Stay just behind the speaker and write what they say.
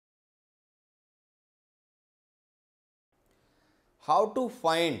How to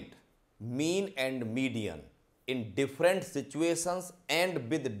find mean and median in different situations and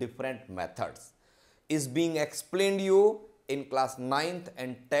with different methods is being explained you in class 9th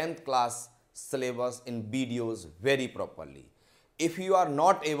and 10th class syllabus in videos very properly. If you are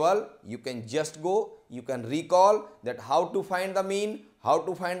not able, you can just go, you can recall that how to find the mean, how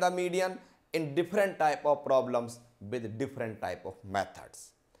to find the median in different type of problems with different type of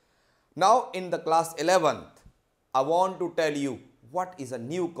methods. Now in the class 11th, I want to tell you what is a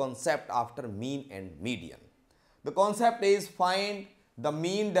new concept after mean and median. The concept is find the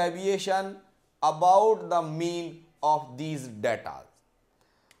mean deviation about the mean of these data.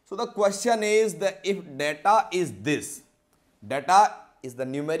 So the question is that if data is this, data is the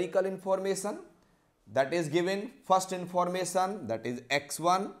numerical information that is given first information, that is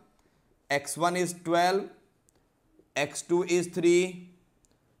x1, x1 is 12, x2 is 3,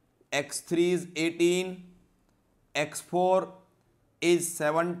 x3 is 18, x4 is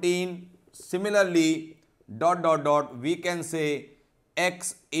 17. Similarly, we can say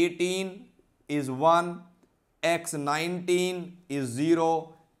x18 is 1, x19 is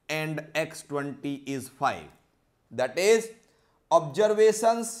 0 and x20 is 5. That is,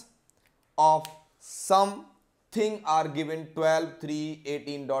 observations of something are given 12, 3,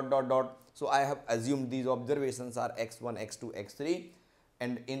 18 . So I have assumed these observations are x1, x2, x3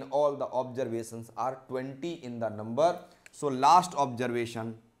 and in all the observations are 20 in the number. So last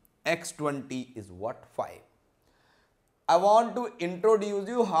observation x20 is what? 5. I want to introduce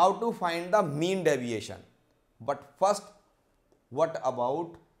you how to find the mean deviation. But first, what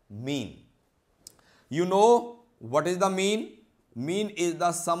about mean? You know what is the mean? Mean is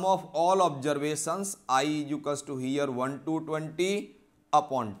the sum of all observations I is equals to here 1 to 20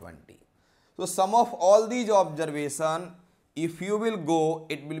 upon 20. So sum of all these observations, if you will go,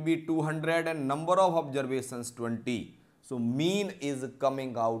 it will be 200 and number of observations 20. So mean is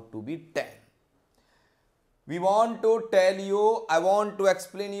coming out to be 10. We want to tell you, I want to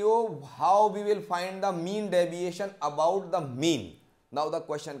explain you how we will find the mean deviation about the mean. Now the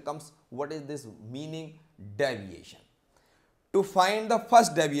question comes, what is this meaning deviation? To find the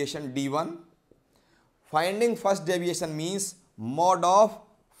first deviation D1, finding first deviation means mod of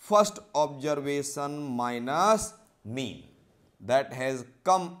first observation minus mean. That has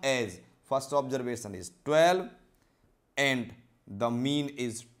come as first observation is 12 and the mean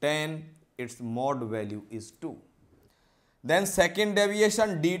is 10, its mod value is 2. Then second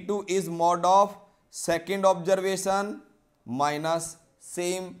deviation D2 is mod of second observation minus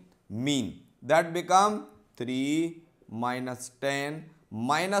same mean. That become 3 minus 10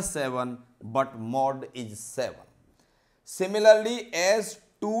 minus 7 but mod is 7. Similarly, as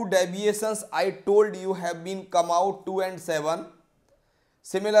two deviations I told you have been come out 2 and 7.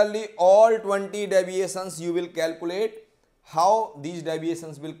 Similarly, all 20 deviations you will calculate how these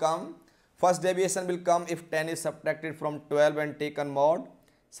deviations will come. First deviation will come if 10 is subtracted from 12 and taken mod.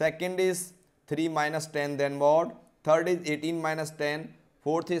 Second is 3 minus 10 then mod. Third is 18 minus 10.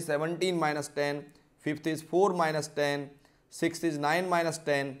 Fourth is 17 minus 10. Fifth is 4 minus 10. Sixth is 9 minus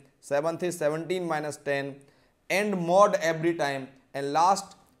 10. Seventh is 17 minus 10. And mod every time. And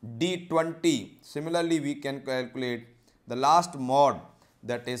last D20. Similarly, we can calculate the last mod,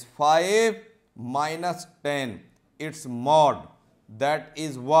 that is 5 minus 10. Its mod, that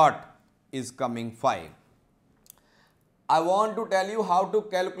is what is coming 5. I want to tell you how to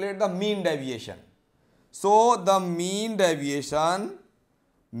calculate the mean deviation. So the mean deviation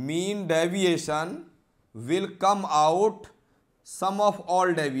will come out sum of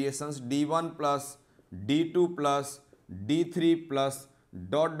all deviations D1 plus D2 plus D3 plus ...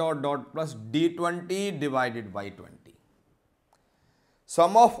 plus D20 divided by 20.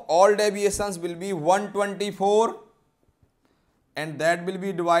 Sum of all deviations will be 124 and that will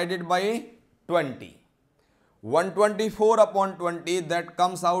be divided by 20. 124 upon 20, that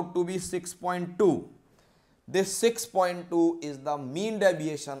comes out to be 6.2. This 6.2 is the mean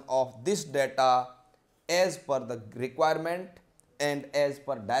deviation of this data as per the requirement and as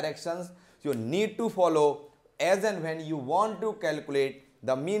per directions. You need to follow as and when you want to calculate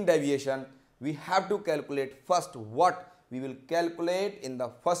the mean deviation. We have to calculate first what we will calculate in the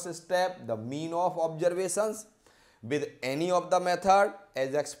first step, the mean of observations with any of the method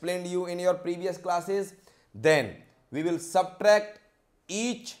as explained you in your previous classes. Then we will subtract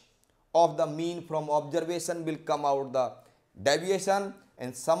each of the mean from observation, will come out the deviation,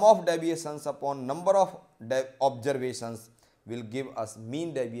 and sum of deviations upon number of observations will give us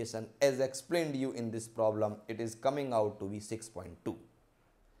mean deviation as explained you in this problem. It is coming out to be 6.2.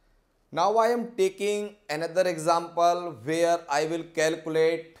 Now I am taking another example where I will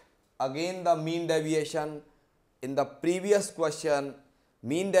calculate again the mean deviation in the previous question,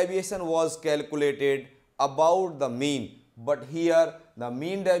 mean deviation was calculated about the mean, but here the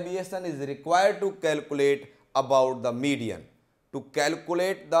mean deviation is required to calculate about the median. To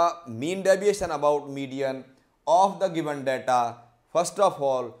calculate the mean deviation about median of the given data, first of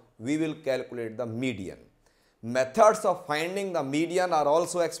all, we will calculate the median. Methods of finding the median are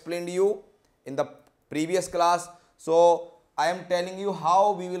also explained to you in the previous class. So, I am telling you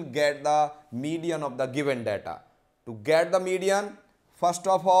how we will get the median of the given data. To get the median, first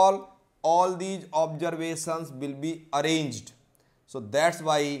of all these observations will be arranged. So, that's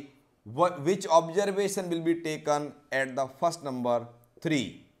why which observation will be taken at the first number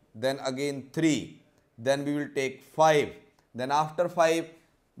 3, then again 3, then we will take 5, then after 5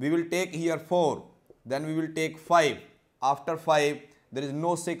 we will take here 4, then we will take 5, after 5 there is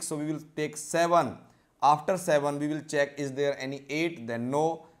no 6, so we will take 7, after 7 we will check is there any 8, then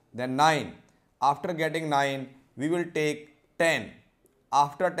no, then 9, after getting 9 we will take 10,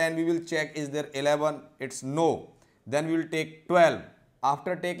 after 10 we will check is there 11, it's no, then we will take 12,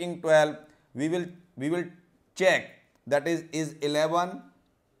 after taking 12 we will check that is 11,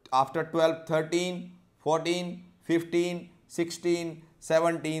 after 12 13, 14, 15, 16,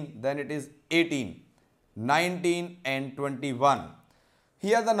 17, then it is 18, 19 and 21.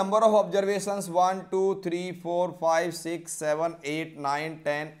 Here the number of observations 1, 2, 3, 4, 5, 6, 7, 8, 9,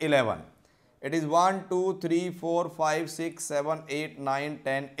 10, 11. It is 1, 2, 3, 4, 5, 6, 7, 8, 9,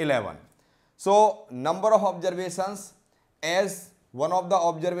 10, 11. So, number of observations, as one of the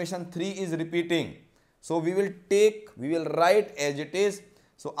observation 3 is repeating. So, we will write as it is.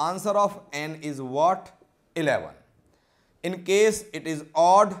 So, answer of n is what? 11. In case it is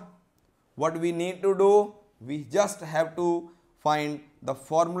odd, what we need to do? We just have to find the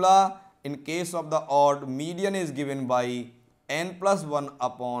formula. In case of the odd, median is given by n plus 1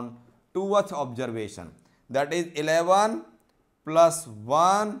 upon 2th observation. That is 11 plus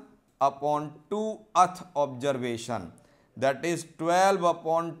 1 upon 2th observation. That is 12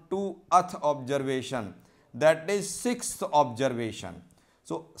 upon 2th observation. That is 6th observation.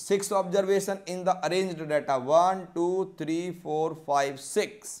 So, 6th observation in the arranged data 1, 2, 3, 4, 5,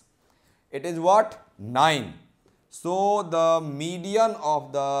 6. It is what? 9. So, the median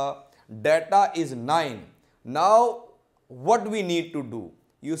of the data is 9. Now, what we need to do?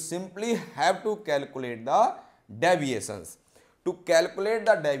 You simply have to calculate the deviations. To calculate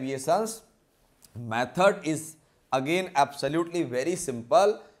the deviations, method is again absolutely very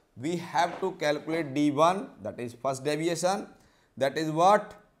simple. We have to calculate D1, that is first deviation. That is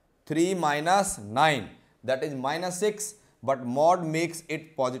what? 3 minus 9, that is minus 6, but mod makes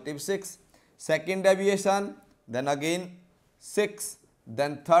it positive 6. Second deviation, then again 6,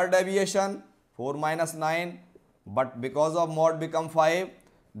 then third deviation 4 minus 9, but because of mod become 5,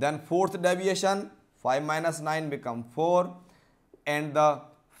 then fourth deviation 5 minus 9 become 4, and the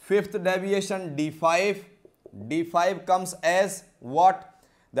fifth deviation D5, D5 comes as what?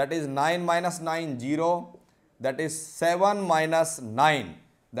 That is 9 minus 9, 0, that is 7 minus 9,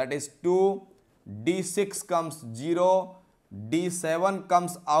 that is 2, D6 comes 0, D7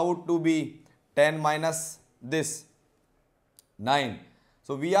 comes out to be 10 minus this 9.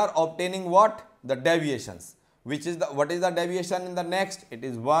 So, we are obtaining what? The deviations. Which is what is the deviation in the next? It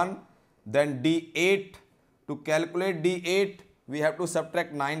is 1, then D8. To calculate D8, we have to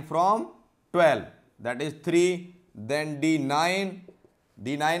subtract 9 from 12, that is 3, then D9.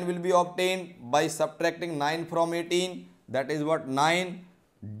 D9 will be obtained by subtracting 9 from 18, that is what? 9.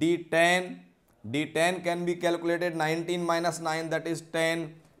 D10, D10 can be calculated 19 minus 9, that is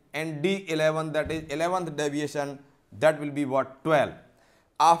 10, and D11, that is 11th deviation, that will be what? 12.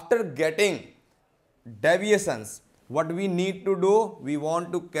 After getting deviations, what we need to do? We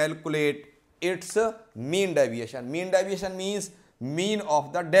want to calculate its mean deviation. Mean deviation means mean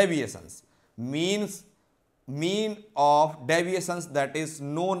of the deviations. Mean of deviations, that is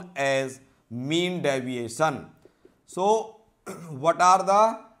known as mean deviation. So, what are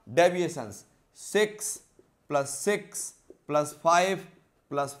the deviations? 6 plus 6 plus 5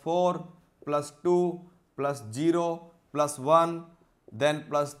 plus 4 plus 2 plus 0 plus 1, then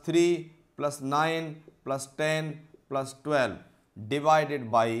plus 3 plus 9 plus 10 plus 12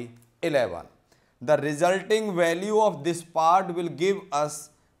 divided by 11. The resulting value of this part will give us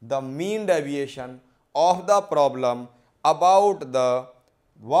the mean deviation of the problem about the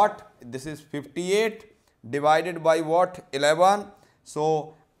what? This is 58 divided by what? 11.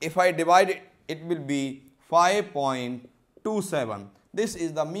 So, if I divide it, it will be 5.27. This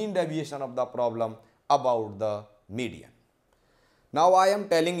is the mean deviation of the problem about the median. Now, I am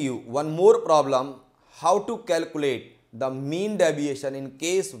telling you one more problem, how to calculate the mean deviation in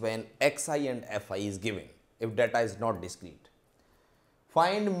case when xi and fi is given. if data is not discrete.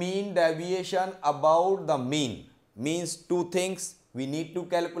 Find mean deviation about the mean means two things. We need to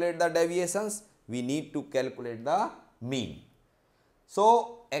calculate the deviations, we need to calculate the mean.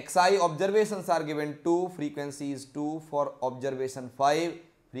 So xi observations are given 2, frequency is 2 for observation 5,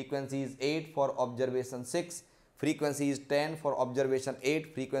 frequency is 8 for observation 6, frequency is 10 for observation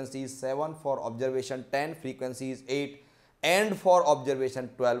 8, frequency is 7 for observation 10, frequency is 8, and for observation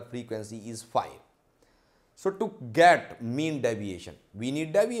 12 frequency is 5. So to get mean deviation, we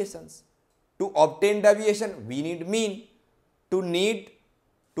need deviations. To obtain deviation, we need mean.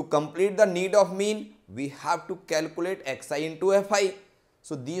 To complete the need of mean, we have to calculate xi into fi.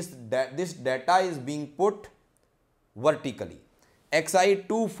 So this data is being put vertically. Xi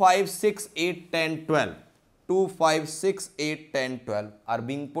 2, 5, 6, 8, 10, 12. 2, 5, 6, 8, 10, 12 are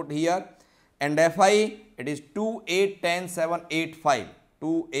being put here. And fi, it is 2, 8, 10, 7, 8, 5.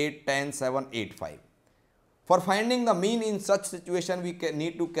 2, 8, 10, 7, 8, 5. For finding the mean in such situation, we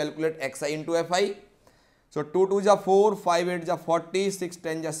need to calculate xi into fi. So 2 2 ja 4, 5 8 ja 40, 6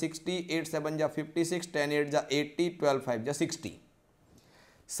 10 ja 60, 8 7 ja 56, 10 8 ja 80, 12 5 ja 60.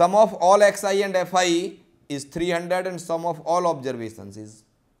 Sum of all xi and fi is 300 and sum of all observations is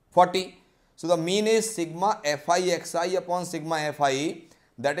 40. So the mean is sigma fi xi upon sigma fi,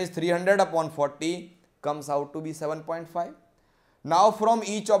 that is 300 upon 40, comes out to be 7.5. Now from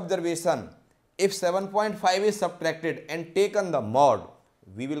each observation, if 7.5 is subtracted and taken the mod,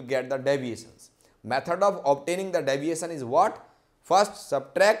 we will get the deviations. Method of obtaining the deviation is what? First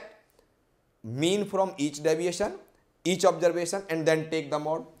subtract mean from each deviation, each observation, and then take the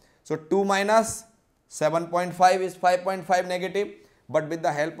mod. So 2 minus 7.5 is 5.5 negative, but with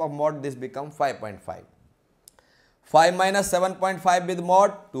the help of mod this becomes 5.5. 5 minus 7.5 with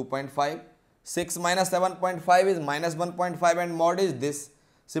mod 2.5. 6 minus 7.5 is minus 1.5 and mod is this.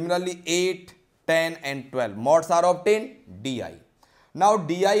 Similarly 8, 10 and 12. Mods are obtained, di. Now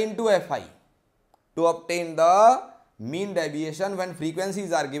di into fi. To obtain the mean deviation when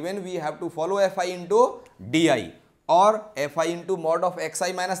frequencies are given, we have to follow fi into di or fi into mod of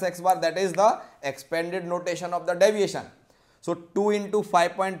xi minus x bar, that is the expanded notation of the deviation. So 2 into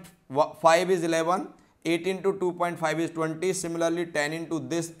 5.5 is 11, 8 into 2.5 is 20, similarly 10 into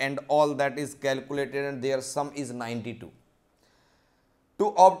this and all that is calculated and their sum is 92. To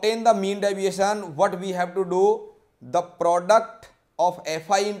obtain the mean deviation, what we have to do? The product of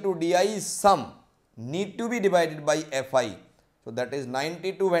fi into di is sum need to be divided by fi. So that is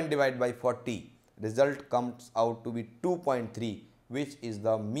 92 when divided by 40. Result comes out to be 2.3, which is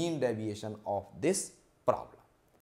the mean deviation of this problem.